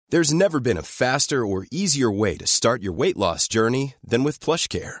There's never been a faster or easier way to start your weight loss journey than with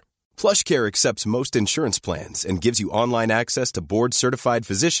PlushCare. PlushCare accepts most insurance plans and gives you online access to board-certified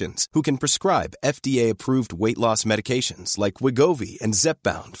physicians who can prescribe FDA-approved weight loss medications like Wegovy and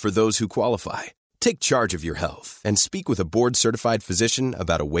Zepbound for those who qualify. Take charge of your health and speak with a board-certified physician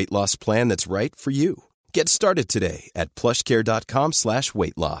about a weight loss plan that's right for you. Get started today at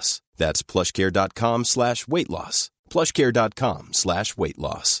plushcare.com/weight loss. That's plushcare.com/weight loss. plushcare.com/weight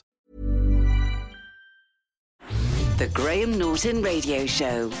loss. The Graham Norton Radio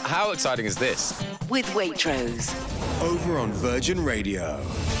Show. How exciting is this? With Waitrose. Over on Virgin Radio.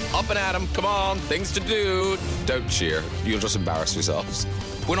 Up and at 'em, come on, things to do. Don't cheer, you'll just embarrass yourselves.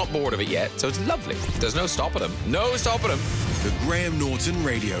 We're not bored of it yet, so it's lovely. There's no stopping them. No stopping them. The Graham Norton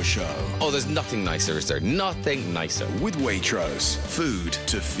Radio Show. Oh, there's nothing nicer, is there? Nothing nicer. With Waitrose. Food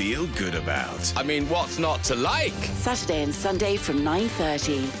to feel good about. I mean, what's not to like? Saturday and Sunday from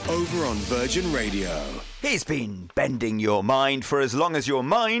 9:30. Over on Virgin Radio. He's been bending your mind for as long as your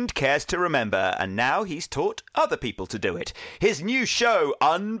mind cares to remember, and now he's taught other people to do it. His new show,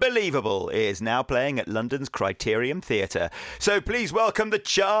 Unbelievable, is now playing at London's Criterion Theatre. So please welcome the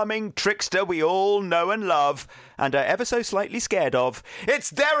charming trickster we all know and love, and are ever so slightly scared of.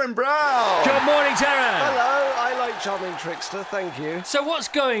 It's Derren Brown! Good morning, Derren! Hello, I like charming trickster, thank you. So what's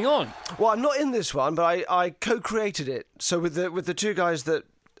going on? Well, I'm not in this one, but I co-created it. So with the two guys that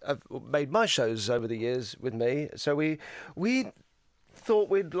have made my shows over the years with me, so we thought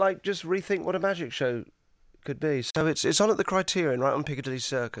we'd like just rethink what a magic show could be. So it's on at the Criterion, right on Piccadilly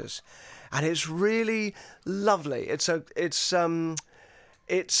Circus, and it's really lovely. They're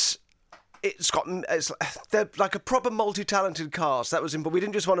like a proper multi-talented cast. That was but we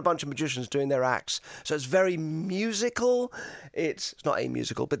didn't just want a bunch of magicians doing their acts. So it's very musical. It's not a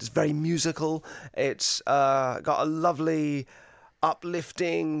musical, but it's very musical. It's got a lovely,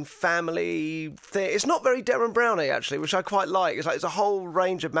 uplifting family thing. It's not very Derren Browny, actually, which I quite like. It's a whole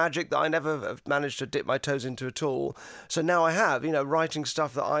range of magic that I never have managed to dip my toes into at all. So now I have, writing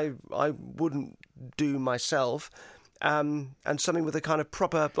stuff that I wouldn't do myself. And something with a kind of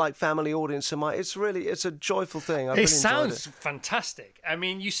proper family audience in mind. It's a joyful thing. I really sounds enjoyed it. Fantastic. I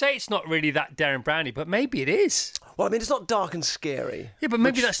mean, you say it's not really that Derren Browny, but maybe it is. Well, I mean, it's not dark and scary. Yeah, but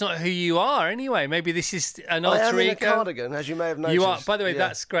maybe that's not who you are anyway. Maybe this is an alter ego. I am in a cardigan, as you may have noticed. You are. By the way,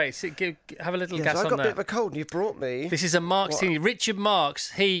 that's great. So have a little guess on that. I've got a bit of a cold, and you've brought me. This is a Marx thing. Richard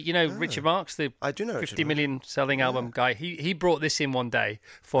Marx. Richard Marx, the I do know 50 million selling album guy. He brought this in one day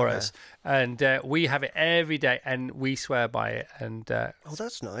for us, and we have it every day, and we swear by it. And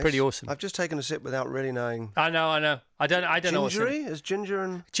that's nice. Pretty awesome. I've just taken a sip without really knowing. I know. I don't know what's in it. Gingery? Is ginger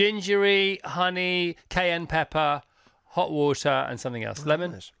and gingery, honey, cayenne pepper, hot water, and something else.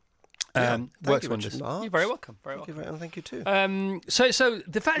 Lemon. Nice. Works wonders. You're very welcome. Thank you too. So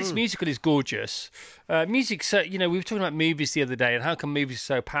the fact it's musical is gorgeous. Music. So we were talking about movies the other day, and how come movies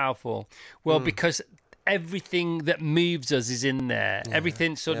are so powerful? Well, because everything that moves us is in there.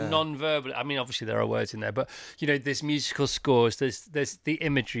 Everything sort of non-verbal. I mean, obviously there are words in there, but there's musical scores. There's the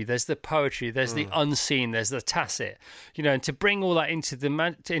imagery. There's the poetry. There's the unseen. There's the tacit. And to bring all that into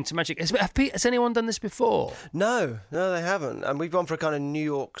into magic. Has anyone done this before? No, they haven't. And we've gone for a kind of New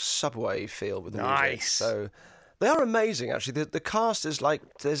York subway feel with the music. Nice. So they are amazing, actually. The cast is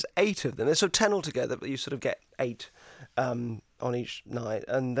there's 8 of them. There's sort of 10 altogether, but you sort of get 8 on each night,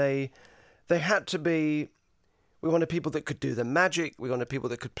 and they had to be. We wanted people that could do the magic. We wanted people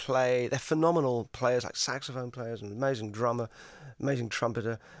that could play. They're phenomenal players, like saxophone players, an amazing drummer, amazing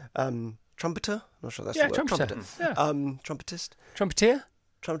trumpeter. Trumpeter? I'm not sure that's the word. Trumpeter. Yeah. Trumpetist. Trumpeteer?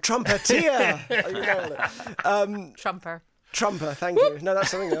 Trumpeteer. Trumper. Trumper, thank you. No,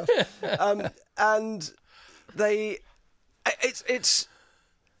 that's something else. And it's.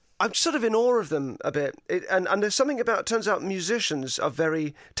 I'm sort of in awe of them a bit, and there's something about. Turns out musicians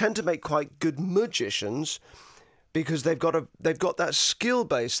tend to make quite good magicians, because they've got that skill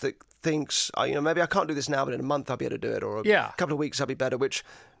base that thinks, maybe I can't do this now, but in a month I'll be able to do it, or a couple of weeks I'll be better. Which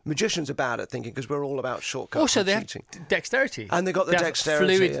magicians are bad at thinking, because we're all about shortcuts. Also, they cheating. have dexterity, and they got the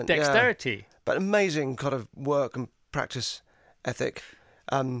dexterity, fluid dexterity, but amazing kind of work and practice ethic.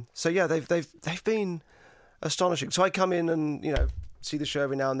 They've been astonishing. So I come in and see the show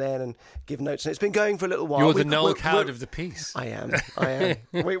every now and then and give notes, and it's been going for a little while. You're the Noel Coward of the piece. I am.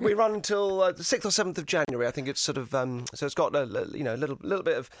 we run until the 6th or 7th of January. I think it's sort of so it's got a little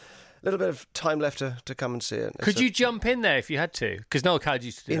bit of time left to come and see it. Could you jump in there if you had to? Because Noel Coward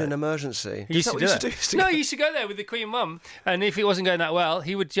used to do in that. an emergency. He used to do it. No, he used to go there with the Queen Mum, and if it wasn't going that well,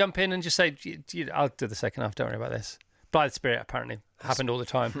 he would jump in and just say, "I'll do the second half. Don't worry about this." Blythe Spirit apparently happened all the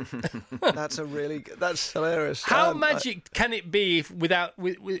time. That's hilarious. How magic can it be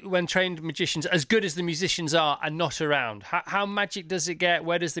when trained magicians, as good as the musicians are, are not around? How magic does it get?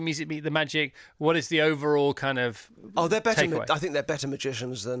 Where does the music meet the magic? What is the overall kind of they're better. takeaway? I think they're better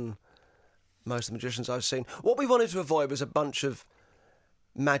magicians than most of the magicians I've seen. What we wanted to avoid was a bunch of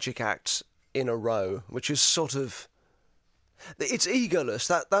magic acts in a row, which is sort of... It's egoless.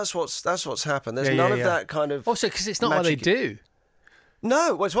 That's what's happened. There's none of that kind of... Also, because it's not what they do.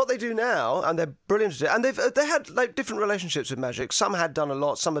 No, well, it's what they do now, and they're brilliant at it. And they had like different relationships with magic. Some had done a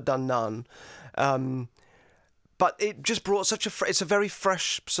lot, some had done none. But it just brought it's a very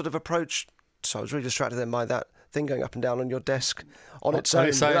fresh sort of approach. So I was really distracted then by that thing going up and down on your desk on its own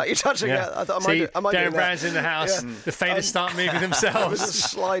without you touching it. I thought, Derren Brown's in the house. Yeah. The faders start moving themselves. It was a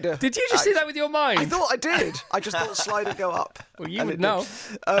slider. Did you just see that with your mind? I thought I did. I just thought slider go up. Well, you would know.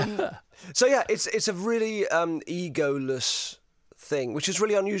 So yeah, it's a really egoless thing, which is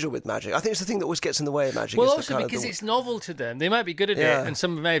really unusual with magic. I think it's the thing that always gets in the way of magic. Well, also because it's novel to them. They might be good at it, and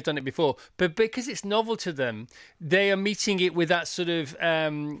some may have done it before, but because it's novel to them, they are meeting it with that sort of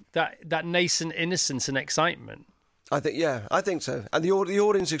that nascent innocence and excitement. I think so. And the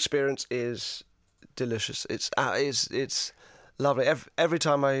audience experience is delicious. It's lovely. Every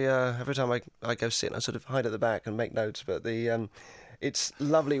time I go sit, I sort of hide at the back and make notes. But it's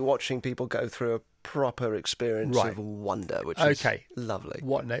lovely watching people go through a proper experience of wonder, which is lovely.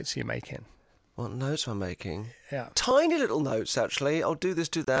 What notes are you making? What notes am I making? Yeah, tiny little notes actually. I'll do this,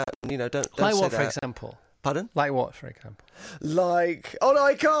 do that. Don't like say what, that. for example? Pardon? Like what, for example? Like, oh no,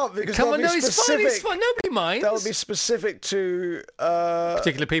 I can't because come on, no, specific. It's fine. Nobody minds. That would be specific to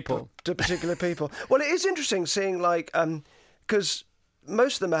particular people. To particular people. Well, it is interesting seeing because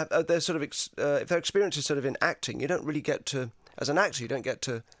most of them they're sort of if their experience is sort of in acting, you don't really get to, as an actor, you don't get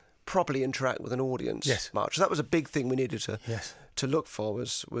to properly interact with an audience much. So that was a big thing we needed to look for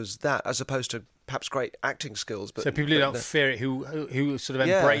was that, as opposed to perhaps great acting skills. But so people who don't fear it, who sort of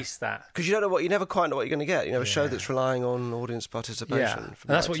embrace that, because you never quite know what you're going to get. You know, a show that's relying on audience participation. Yeah, and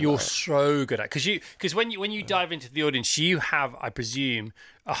that's what you're so good at. Because when you dive into the audience, you have, I presume,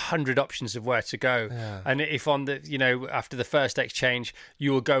 100 options of where to go. Yeah. And if on the after the first exchange,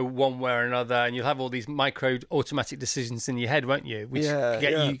 you will go one way or another, and you'll have all these micro automatic decisions in your head, won't you? Which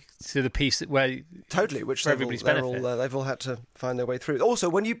get you to the piece where which everybody's benefit. They've all had to find their way through. Also,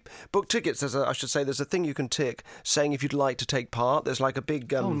 when you book tickets, there's a thing you can tick saying if you'd like to take part. There's like a big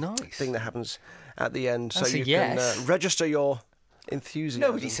thing that happens at the end, That's so you can register your enthusiasm.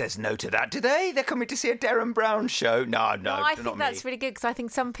 Nobody says no to that, do they? They're coming to see a Derren Brown show. No, I think that's really good, because I think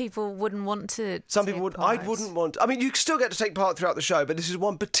some people wouldn't want to. Some people would. I wouldn't want. I mean, you still get to take part throughout the show, but this is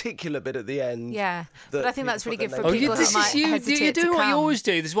one particular bit at the end. Yeah, but I think that's really good for people who might hesitate you're doing to what you come. always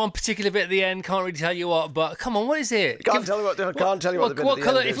do. There's one particular bit at the end. Can't really tell you what, but come on, what is it? Can't tell you what the bit at the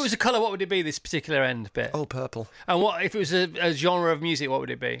colour? end is. If it was a colour, what would it be? This particular end bit. Oh, purple. And what if it was a genre of music? What would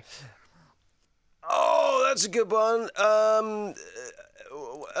it be? Oh, that's a good one.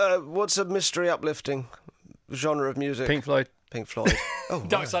 What's a mystery uplifting genre of music? Pink Floyd. Oh,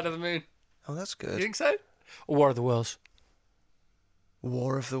 Dark Side of the Moon. Oh, that's good. You think so? Or War of the Worlds.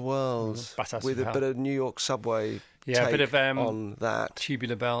 War of the Worlds. With a bit of New York subway. Yeah, a bit of on that.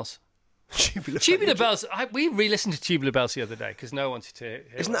 Tubular Bells. Tubular Bells. We re-listened to Tubular Bells the other day because no one wanted to hear.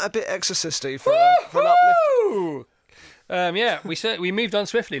 Isn't that a bit exorcisty for an uplift? Yeah, we moved on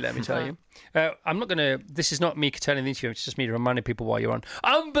swiftly, let me tell you. I'm not going to... This is not me telling the interview, it's just me reminding people while you're on.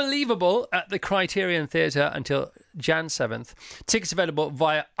 Unbelievable at the Criterion Theatre until Jan 7th. Tickets available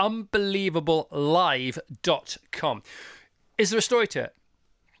via unbelievablelive.com. Is there a story to it?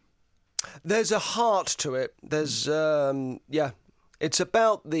 There's a heart to it. There's, it's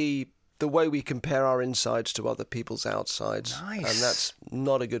about the way we compare our insides to other people's outsides. Nice. And that's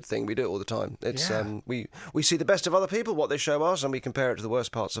not a good thing. We do it all the time. It's we see the best of other people, what they show us, and we compare it to the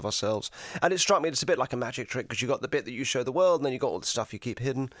worst parts of ourselves. And it struck me it's a bit like a magic trick, because you've got the bit that you show the world, and then you've got all the stuff you keep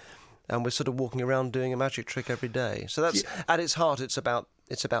hidden. And we're sort of walking around doing a magic trick every day. So that's at its heart, it's about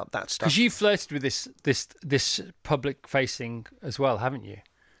that stuff. Because you flirted with this public facing as well, haven't you?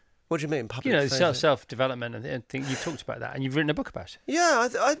 What do you mean, public facing? Self-development and thing. You've talked about that, and you've written a book about it. Yeah,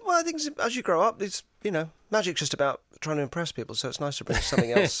 I think as you grow up, it's magic's just about trying to impress people. So it's nice to bring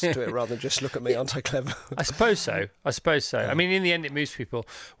something else to it rather than just look at me, aren't I clever? I suppose so. Yeah. I mean, in the end, it moves people.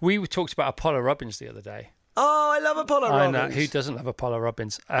 We talked about Apollo Robbins the other day. Oh, I love Apollo Robbins. I know. Who doesn't love Apollo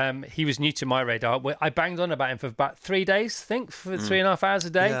Robbins? He was new to my radar. I banged on about him for about 3 days, I think, for 3.5 hours a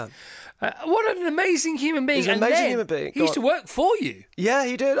day. Yeah. What an amazing human being. He's an amazing human being. He used to work for you. Yeah,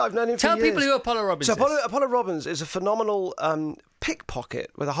 he did. I've known him for years. Tell people who Apollo Robbins is. So Apollo Robbins is a phenomenal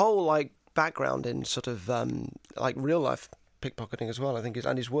pickpocket with a whole, background in sort of like real life pickpocketing as well. I think,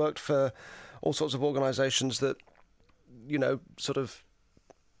 and he's worked for all sorts of organisations that, you know, sort of.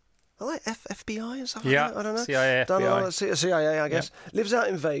 I like FBI and stuff like that. I don't know. CIA, FBI. CIA, I guess. Yeah. Lives out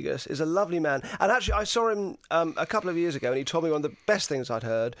in Vegas, is a lovely man. And actually, I saw him a couple of years ago, and he told me one of the best things I'd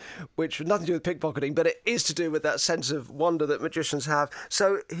heard, which had nothing to do with pickpocketing, but it is to do with that sense of wonder that magicians have.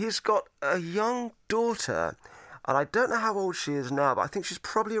 So he's got a young daughter, and I don't know how old she is now, but I think she's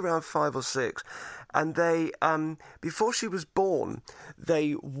probably around 5 or 6. And they, before she was born,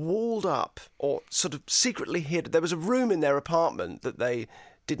 they walled up, or sort of secretly hid. There was a room in their apartment that they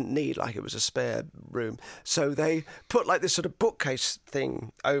didn't need, like it was a spare room. So they put like this sort of bookcase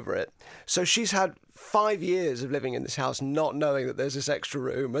thing over it. So she's had 5 years of living in this house not knowing that there's this extra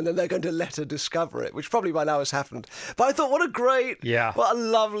room, and then they're going to let her discover it, which probably by now has happened. But I thought, what a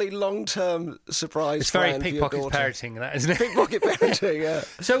lovely long-term surprise. It's very pickpocket parenting, that, isn't it? Pickpocket parenting, yeah.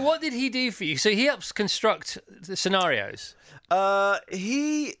 So what did he do for you? So he helps construct the scenarios?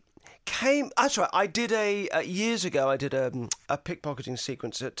 He came. That's right. I did years ago. I did a pickpocketing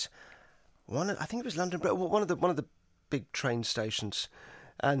sequence at I think it was London, one of the big train stations,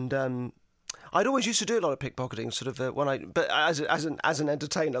 and I'd always used to do a lot of pickpocketing, sort of but as an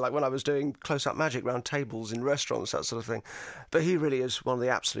entertainer, like when I was doing close-up magic round tables in restaurants, that sort of thing. But he really is one of the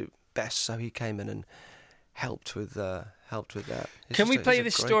absolute best. So he came in and helped with that. Can we play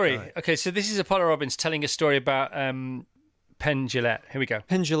this story? Guy. Okay, so this is Apollo Robbins telling a story about Penn Jillette. Here we go.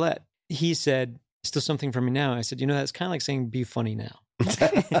 Penn Jillette. He said, "Still something for me now." I said, that's kind of like saying "be funny now."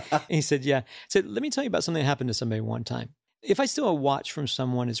 He said, "Yeah." I said, "Let me tell you about something that happened to somebody one time. If I steal a watch from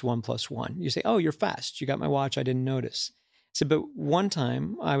someone, it's 1 + 1. You say, 'Oh, you're fast. You got my watch. I didn't notice.'" I said, "But one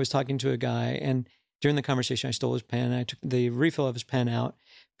time I was talking to a guy, and during the conversation, I stole his pen. I took the refill of his pen out,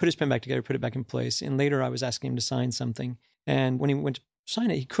 put his pen back together, put it back in place. And later I was asking him to sign something. And when he went to sign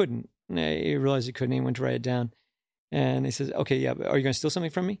it, he couldn't. He realized he couldn't. He went to write it down. And he says, 'Okay, yeah, but are you going to steal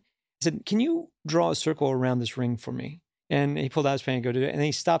something from me?' I said, 'Can you draw a circle around this ring for me?' And he pulled out his pen and go do it. And then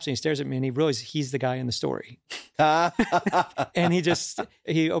he stops and he stares at me and he realizes he's the guy in the story. And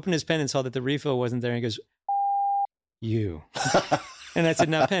he opened his pen and saw that the refill wasn't there. And he goes, 'You.' And I said,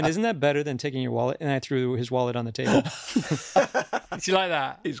 'Now, Penn, isn't that better than taking your wallet?' And I threw his wallet on the table. Did you like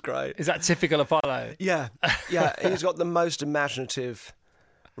that? He's great. Is that typical Apollo? Yeah. Yeah, he's got the most imaginative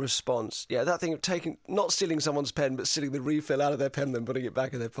response. Yeah, that thing of not stealing someone's pen, but stealing the refill out of their pen and then putting it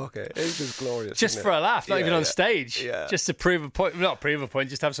back in their pocket. It's just glorious. Just for a laugh, not even on stage. Yeah. Just to prove a point. Not prove a point,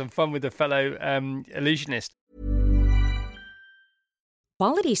 just have some fun with a fellow illusionist.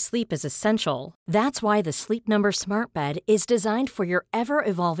 Quality sleep is essential. That's why the Sleep Number Smart Bed is designed for your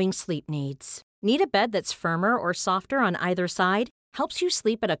ever-evolving sleep needs. Need a bed that's firmer or softer on either side? Helps you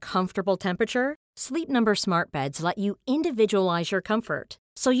sleep at a comfortable temperature? Sleep Number Smart Beds let you individualize your comfort,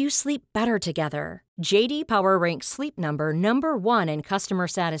 so you sleep better together. J.D. Power ranks Sleep Number #1 in customer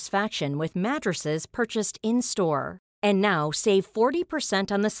satisfaction with mattresses purchased in-store. And now, save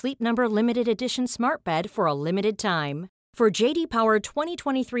 40% on the Sleep Number Limited Edition Smart Bed for a limited time. For J.D. Power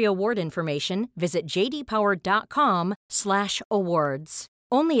 2023 award information, visit jdpower.com/awards.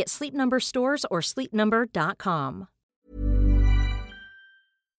 Only at Sleep Number stores or sleepnumber.com.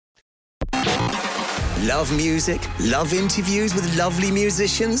 Love music? Love interviews with lovely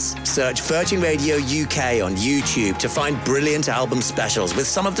musicians? Search Virgin Radio UK on YouTube to find brilliant album specials with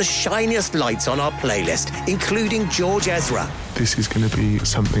some of the shiniest lights on our playlist, including George Ezra. This is going to be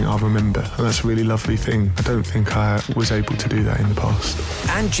something I'll remember, and that's a really lovely thing. I don't think I was able to do that in the past.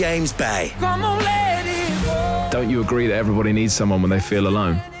 And James Bay. Come on, let it go. Don't you agree that everybody needs someone when they feel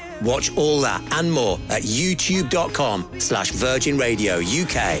alone? Watch all that and more at youtube.com/Virgin Radio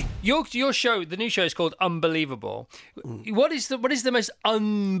UK. Your show, the new show, is called Unbelievable. What is the most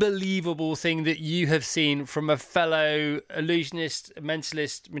unbelievable thing that you have seen from a fellow illusionist,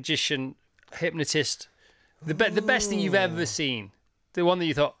 mentalist, magician, hypnotist? The best thing you've ever seen? The one that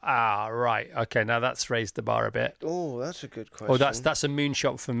you thought, right, okay, now that's raised the bar a bit. Oh, that's a good question. Oh, that's a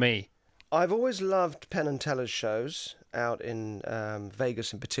moonshot for me. I've always loved Penn and Teller's shows out in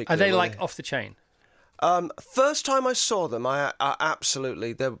Vegas in particular. Are they like off the chain? First time I saw them, I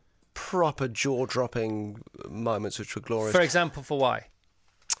absolutely, they're proper jaw-dropping moments which were glorious. For example, for why?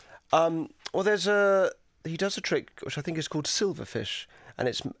 Well, he does a trick which I think is called Silverfish, and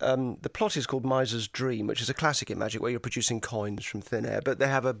it's the plot is called Miser's Dream, which is a classic in magic where you're producing coins from thin air, but they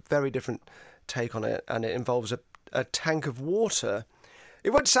have a very different take on it, and it involves a tank of water.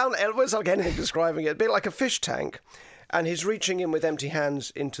 It won't sound like anything describing it. It'd be like a fish tank, and he's reaching in with empty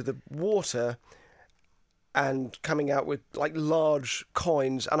hands into the water and coming out with like large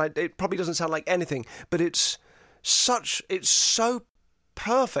coins. And it probably doesn't sound like anything, but it's so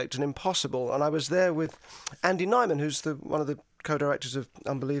perfect and impossible. And I was there with Andy Nyman, who's one of the co-directors of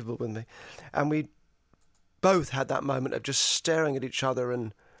Unbelievable with me, and we both had that moment of just staring at each other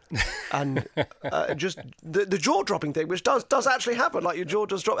and just the jaw-dropping thing, which does actually happen, like your jaw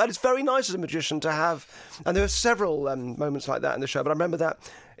does drop. And it's very nice as a magician to have, and there were several moments like that in the show, but I remember that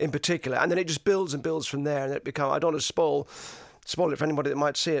in particular. And then it just builds and builds from there, and it becomes, I don't want to spoil it for anybody that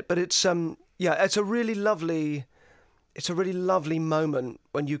might see it, but it's it's a really lovely moment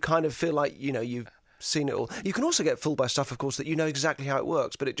when you kind of feel like, you know, you've seen it all. You can also get fooled by stuff, of course, that you know exactly how it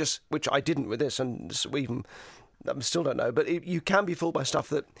works, but which I didn't with this, and we even still don't know, but you can be fooled by stuff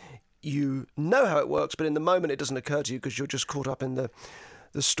that you know how it works, but in the moment it doesn't occur to you because you're just caught up in the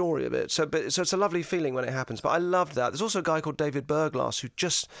story of it. So it's a lovely feeling when it happens. But I loved that. There's also a guy called David Berglass who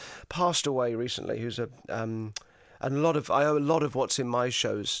just passed away recently, who's and I owe a lot of what's in my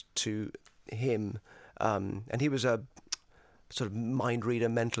shows to him, and he was a sort of mind reader,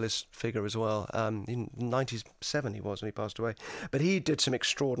 mentalist figure as well. In 97 he was when he passed away. But he did some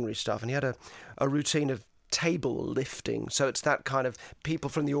extraordinary stuff, and he had a routine of table lifting. So it's that kind of people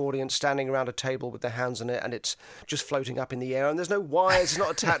from the audience standing around a table with their hands on it, and it's just floating up in the air, and there's no wires, it's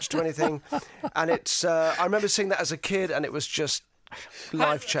not attached to anything. And it's I remember seeing that as a kid, and it was just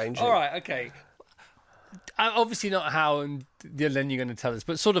life-changing. All right, okay. Obviously not how, and then you're going to tell us,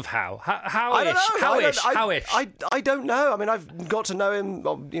 but sort of how. How-ish. I don't know. I mean, I've got to know him.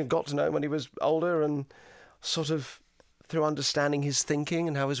 Got to know him when he was older, and sort of through understanding his thinking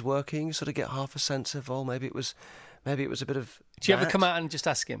and how he's working, you sort of get half a sense of, maybe it was a bit of. Do you ever come out and just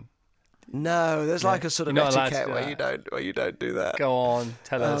ask him? No, there's like a sort of etiquette where you don't do that. Go on,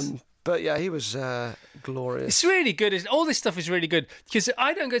 tell us. But yeah, he was glorious. It's really good. All this stuff is really good because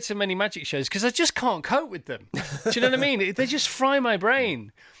I don't go to many magic shows because I just can't cope with them. Do you know what I mean? They just fry my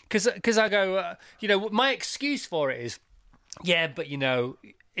brain because I go, my excuse for it is, but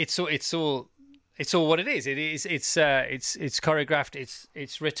it's all what it is. It's choreographed.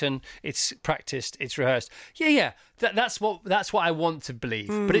 It's written. It's practiced. It's rehearsed. Yeah. That's what I want to believe,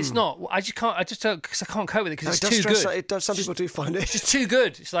 but it's not. I just don't because I can't cope with it because it's too good. It does. Some people do find it. It's just too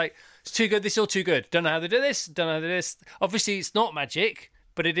good. It's like it's too good. This is all too good. Don't know how they do this. Don't know how they do this. Obviously, it's not magic,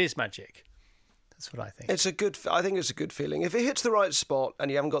 but it is magic. That's what I think. I think it's a good feeling if it hits the right spot and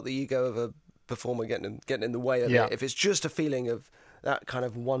you haven't got the ego of a performer getting in the way of it. If it's just a feeling of that kind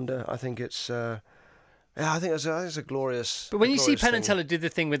of wonder, I think it's. I think it's a glorious. But when you see Penn and Teller did the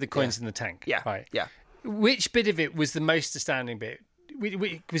thing with the coins in the tank, right? Yeah. Which bit of it was the most astounding bit?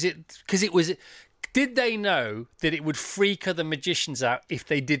 Was it because it was? Did they know that it would freak other magicians out if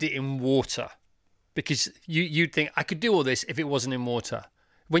they did it in water? Because you'd think I could do all this if it wasn't in water.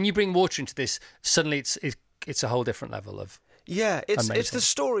 When you bring water into this, suddenly it's a whole different level of. Yeah, it's the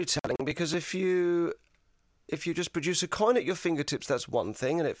storytelling, because if you just produce a coin at your fingertips, that's one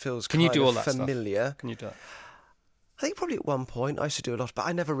thing, and it feels kind of familiar. Stuff? Can you do it? I think probably at one point I used to do a lot, but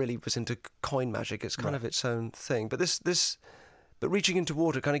I never really was into coin magic. It's kind of its own thing. But but reaching into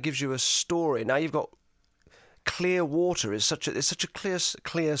water kind of gives you a story. Now you've got clear water. It's such a clear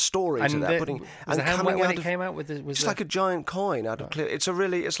story to that. When it came out with it's like a giant coin out of clear. It's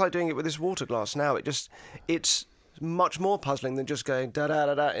like doing it with this water glass. Now it's much more puzzling than just going da da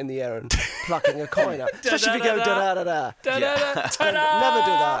da da in the air and plucking a coin out. Especially if you go da da da da. Never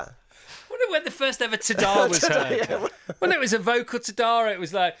do that. I wonder when the first ever ta-da was heard. When it was a vocal ta-da, it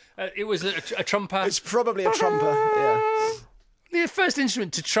was like it was a trumper. It's probably a trumper. Yeah. The first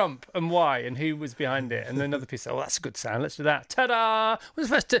instrument to trump, and why, and who was behind it, and then another piece. Oh, that's a good sound. Let's do that. Ta-da!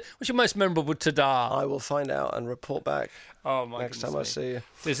 What's your most memorable ta-da? I will find out and report back. Oh my! Next time I see you.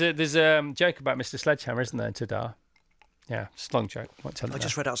 There's a joke about Mr. Sledgehammer, isn't there? Ta-da! Yeah, it's a long joke. I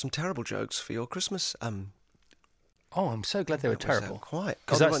just read out some terrible jokes for your Christmas. Oh, I'm so glad they were terrible. Quite.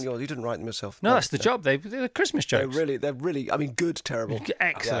 You didn't write them yourself. No, that's the job. They're Christmas jokes. They're really. I mean, good, terrible.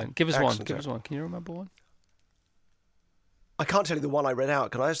 Excellent. Yeah, give us one. Give us one. Can you remember one? I can't tell you the one I read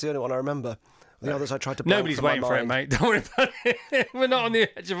out. Can I? It's the only one I remember. The others I tried to. Nobody's waiting for it, mate. Don't worry about it. We're not on the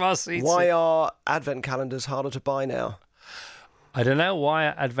edge of our seats. Why are advent calendars harder to buy now? I don't know. Why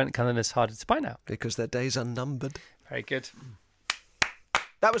are advent calendars harder to buy now? Because their days are numbered. Very good.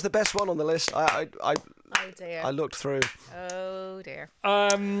 That was the best one on the list. Oh dear. I looked through. Oh dear.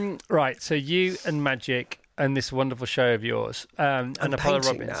 Right. So you and magic and this wonderful show of yours. And Apollo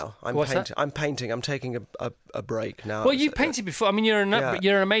Robbins. Now. That? I'm painting. I'm taking a break now. Well, you painted before. I mean, you're an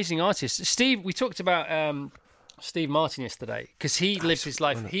amazing artist. Steve, we talked about Steve Martin yesterday because he lived his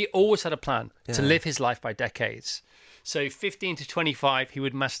life. He always had a plan to live his life by decades. So 15 to 25, he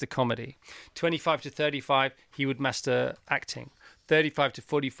would master comedy. 25 to 35, he would master acting. 35 to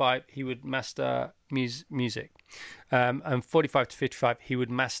 45, he would master music. And 45 to 55, he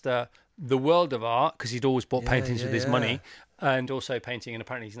would master the world of art, because he'd always bought paintings with his money, and also painting, and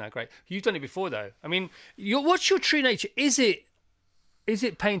apparently he's now great. You've done it before, though. I mean, what's your true nature? Is it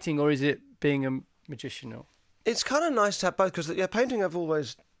painting, or is it being a magician? Or? It's kind of nice to have both, because painting I've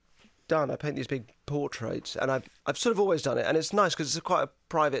always done. I paint these big portraits, and I've sort of always done it, and it's nice because it's quite a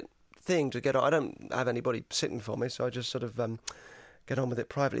private thing to get on. I don't have anybody sitting for me, so I just sort of get on with it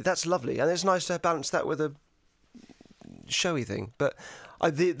privately. That's lovely, and it's nice to balance that with a showy thing. But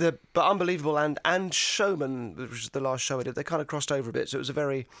but Unbelievable and Showman, which was the last show I did, they kind of crossed over a bit. So it was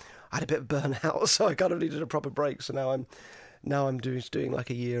I had a bit of burnout, so I kind of needed a proper break. So now I'm doing like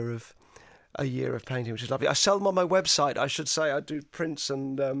a year of painting, which is lovely. I sell them on my website. I should say I do prints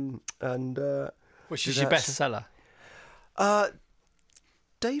and which is your best seller?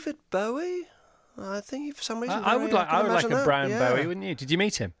 David Bowie. I think for some reason I would like a brown Bowie, wouldn't you? Did you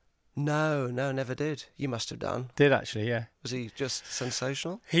meet him? No, never did. You must have done. Did actually, yeah. Was he just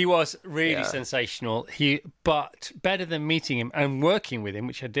sensational? He was really sensational. But better than meeting him and working with him,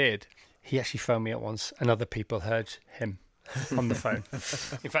 which I did, he actually phoned me up once, and other people heard him on the phone.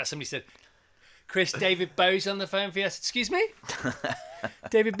 In fact, somebody said, "Chris, David Bowie's on the phone for you." I said, "Excuse me?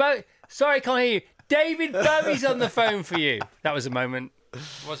 David Bowie? Sorry, I can't hear you. David Bowie's on the phone for you." That was a moment. It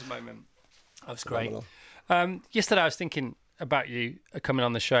was a moment. That was great. Yesterday I was thinking about you coming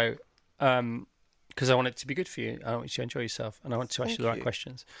on the show because I want it to be good for you. I want you to enjoy yourself, and I want to ask you the right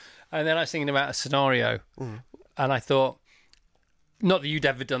questions. And then I was thinking about a scenario, and I thought, not that you'd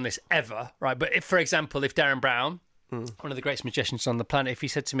ever done this ever, right? But if, for example, if Derren Brown, one of the greatest magicians on the planet, if he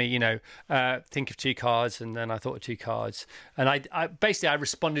said to me, think of 2 cards, and then I thought of 2 cards, and I basically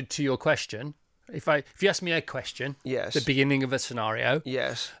responded to your question. If you asked me a question, the beginning of a scenario,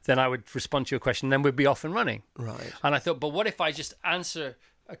 then I would respond to your question, then we'd be off and running. Right. And I thought, but what if I just answer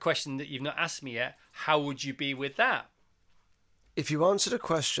a question that you've not asked me yet? How would you be with that? If you answered a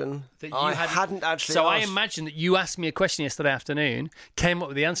question that I hadn't actually So asked. I imagine that you asked me a question yesterday afternoon, came up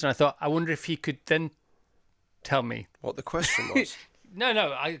with the answer, and I thought, I wonder if he could then tell me what the question was. No,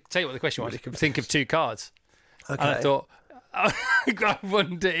 I'll tell you what the question was. Think of 2 cards. Okay. And I thought, I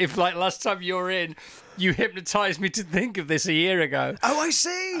wonder if, like last time you were in, you hypnotised me to think of this a year ago. Oh, I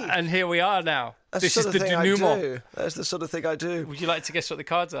see. And here we are now. That's this the is sort the of thing I denouement. do. That's the sort of thing I do. Would you like to guess what the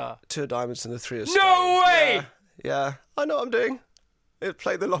cards are? 2 of diamonds and the 3 of spades. No way! Yeah. I know what I'm doing.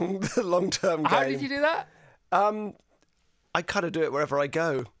 Play the long-term game. How did you do that? I kind of do it wherever I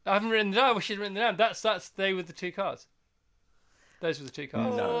go. I haven't written it down. I wish you'd written it down. They were the 2 cards. Those were the 2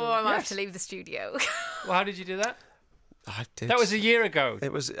 cards. Oh, I might have to leave the studio. Well, how did you do that? I did. That was a year ago.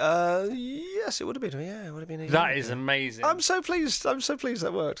 It was. Yes, it would have been. Yeah, it would have been. That is amazing. I'm so pleased.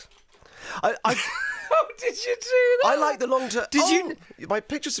 That worked. How did you do that? I like the long term. Did you? My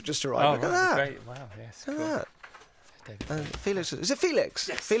pictures have just arrived. Look at that. Great. Wow. Yes. Look cool. at that. Felix, is it Felix?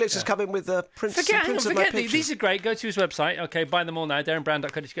 Yes. Felix is coming with prints. Forget of my pictures. these are great. Go to his website. Okay, buy them all now.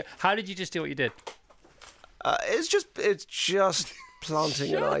 DerrenBrown.co.uk. How did you just do what you did? It's just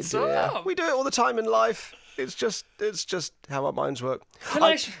planting an idea. Up. We do it all the time in life. It's just how our minds work.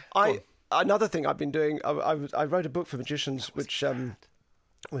 Another thing I've been doing. I wrote a book for magicians, which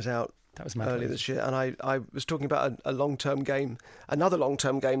was out. That was earlier this year, and I was talking about a long-term game, another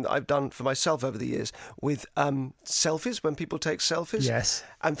long-term game that I've done for myself over the years with selfies, when people take selfies. Yes.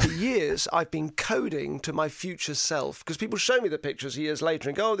 And for years, I've been coding to my future self, because people show me the pictures years later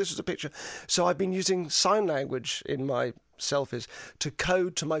and go, "Oh, this is a picture." So I've been using sign language in my selfies to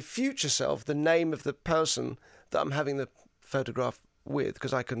code to my future self the name of the person that I'm having the photograph with,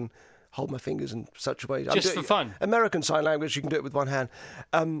 because I can hold my fingers in such a way. Just for fun. American Sign Language, you can do it with one hand.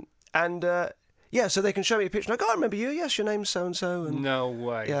 So they can show me a picture. And I go, "I remember you. Yes, your name's so and so." No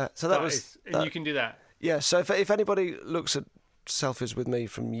way. Yeah, so that was. And you can do that. Yeah. So if anybody looks at selfies with me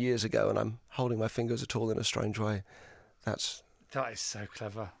from years ago, and I'm holding my fingers at all in a strange way, that is so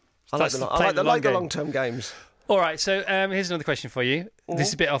clever. I like the long-term games. All right. So here's another question for you. This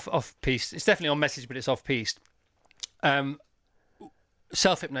is a bit off piece. It's definitely on message, but it's off piece.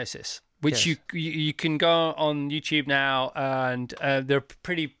 Self-hypnosis, which you can go on YouTube now, and there are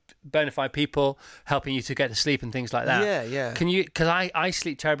pretty bona fide people helping you to get to sleep and things like that. Yeah. Can you? Because I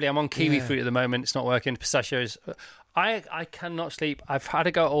sleep terribly. I'm on kiwi fruit at the moment. It's not working. Pistachios. I cannot sleep. I've had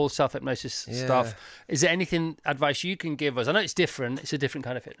to go all self-hypnosis stuff. Is there anything advice you can give us? I know it's different. It's a different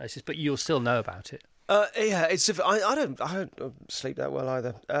kind of hypnosis, but you'll still know about it. It's. I don't sleep that well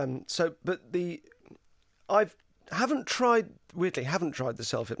either. Haven't tried the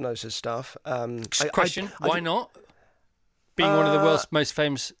self-hypnosis stuff. Question: why not? Being one of the world's most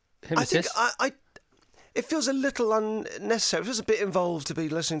famous hypnotists. it feels a little unnecessary. It feels a bit involved to be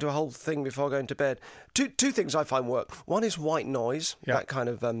listening to a whole thing before going to bed. Two things I find work. One is white noise, that kind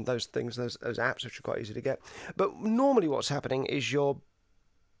of those things, those apps which are quite easy to get. But normally, what's happening is your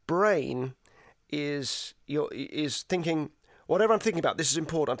brain is thinking, whatever I'm thinking about, this is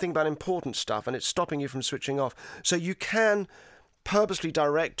important. I'm thinking about important stuff, and it's stopping you from switching off. So you can purposely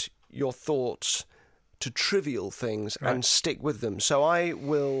direct your thoughts to trivial things and stick with them. So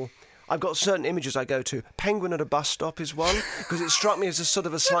I've got certain images I go to. Penguin at a bus stop is one, because it struck me as a sort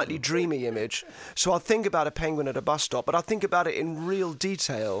of a slightly dreamy image. So I'll think about a penguin at a bus stop, but I'll think about it in real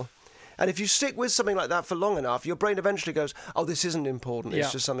detail. And if you stick with something like that for long enough, your brain eventually goes, oh, this isn't important,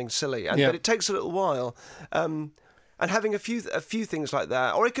 it's just something silly. But it takes a little while. And having a few things like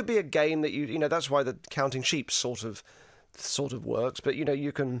that, or it could be a game that you know, that's why the counting sheep sort of works, but you know,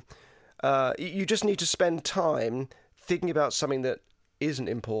 you can, you just need to spend time thinking about something that isn't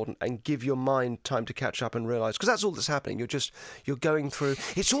important and give your mind time to catch up and realise, because that's all that's happening. You're going through,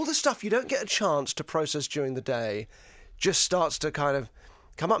 it's all the stuff you don't get a chance to process during the day, just starts to kind of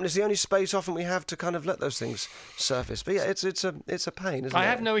come up, and it's the only space often we have to kind of let those things surface. But yeah, it's a pain, isn't it? I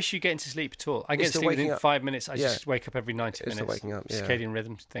have no issue getting to sleep at all. I get to sleep within 5 minutes. I just wake up every 90 minutes. It's the waking up, circadian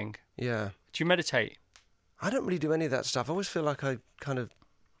rhythm thing. Yeah. Do you meditate? I don't really do any of that stuff. I always feel like I kind of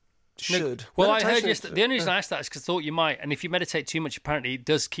should. Well, I heard the only reason I asked that is because I thought you might, and if you meditate too much, apparently it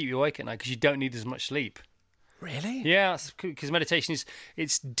does keep you awake at night because you don't need as much sleep. Really? Yeah, because meditation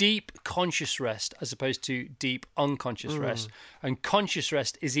it's deep conscious rest as opposed to deep unconscious rest, and conscious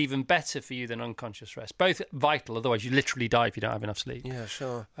rest is even better for you than unconscious rest. Both vital, otherwise you literally die if you don't have enough sleep. Yeah,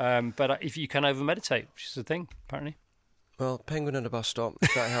 sure. But if you can over meditate, which is a thing apparently. Well, penguin at a bus stop,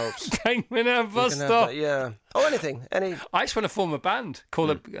 if that helps. Penguin at a bus stop. That, yeah. Oh, anything. I just want to form a band,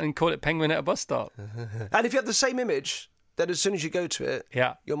 call it Penguin at a Bus Stop. And if you have the same image, then as soon as you go to it,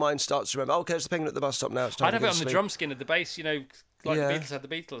 your mind starts to remember, okay, it's the penguin at the bus stop now. It's time I'd have to it on sleep. the drum skin of the bass, you know, like the Beatles had the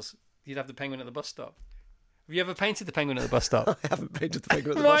Beatles. You'd have the penguin at the bus stop. Have you ever painted the penguin at the bus stop? I haven't painted the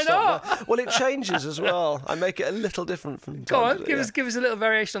penguin at the bus stop. Why not? Well, it changes as well. I make it a little different from time Go on, to give us a little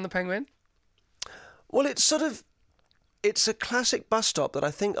variation on the penguin. Well, it's a classic bus stop that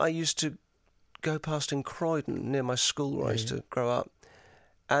I think I used to go past in Croydon, near my school where I used to grow up.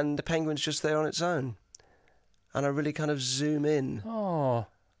 And the penguin's just there on its own. And I really kind of zoom in. Oh.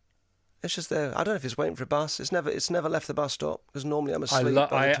 It's just there. I don't know if it's waiting for a bus. It's never left the bus stop, because normally I'm asleep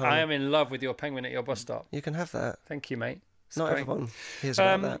by the time. I am in love with your penguin at your bus stop. You can have that. Thank you, mate. It's Not great. everyone hears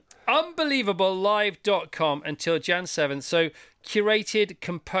about that. Unbelievablelive.com until Jan 7th. So curated,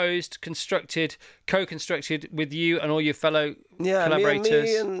 composed, constructed, co-constructed with you and all your fellow collaborators.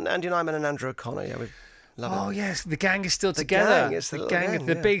 Me and Andy Nyman and Andrew O'Connor. Yeah, we love it. Oh, yes. The gang is still together. Gang, it's the gang of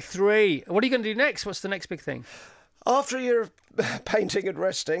the yeah. big three. What are you going to do next? What's the next big thing? After a year of painting and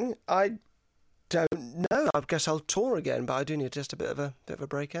resting, I don't know. I guess I'll tour again, but I do need just a bit of a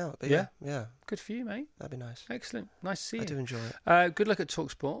breakout. But yeah. Good for you, mate. That'd be nice. Excellent. Nice to see you. I do enjoy it. Good luck at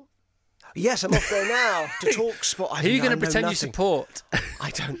TalkSport. Yes, I'm off there now to TalkSport. Who are you going to pretend you support? I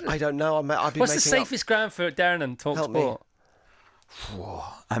don't know. I've been What's the safest ground for Derren and TalkSport?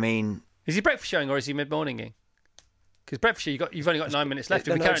 I mean, is he breakfast showing or is he mid-morninging? Because breakfast show, you've only got 9 minutes left.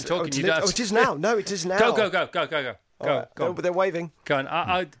 If we carry on talking, you don't. It is now. No, it is now. Go. Go. But they're waving. Go on.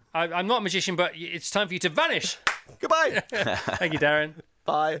 I'm not a magician, but it's time for you to vanish. Goodbye. Thank you, Derren.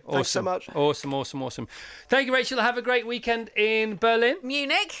 Bye. Awesome. Thanks so much. Awesome. Thank you, Rachel. Have a great weekend in Berlin.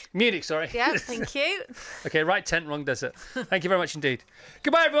 Munich, sorry. Yeah, thank you. Okay, right tent, wrong desert. Thank you very much indeed.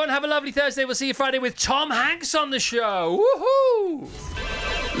 Goodbye, everyone. Have a lovely Thursday. We'll see you Friday with Tom Hanks on the show. Woohoo!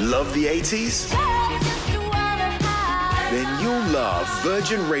 Love the 80s? Then you'll love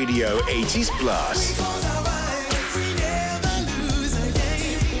Virgin Radio 80s Plus.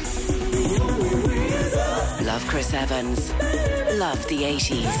 Love Chris Evans. Love the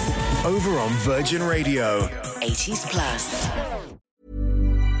 80s. Over on Virgin Radio. 80s Plus.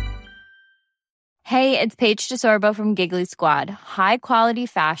 Hey, it's Paige DeSorbo from Giggly Squad. High quality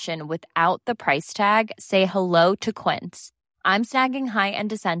fashion without the price tag. Say hello to Quince. I'm snagging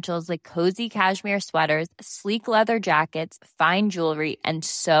high-end essentials like cozy cashmere sweaters, sleek leather jackets, fine jewelry, and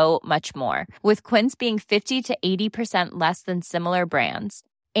so much more. With Quince being 50 to 80% less than similar brands.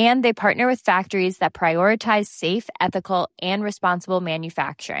 And they partner with factories that prioritize safe, ethical, and responsible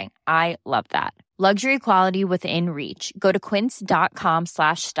manufacturing. I love that. Luxury quality within reach. Go to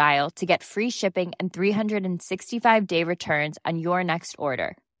quince.com/style to get free shipping and 365-day returns on your next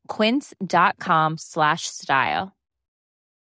order. Quince.com/style.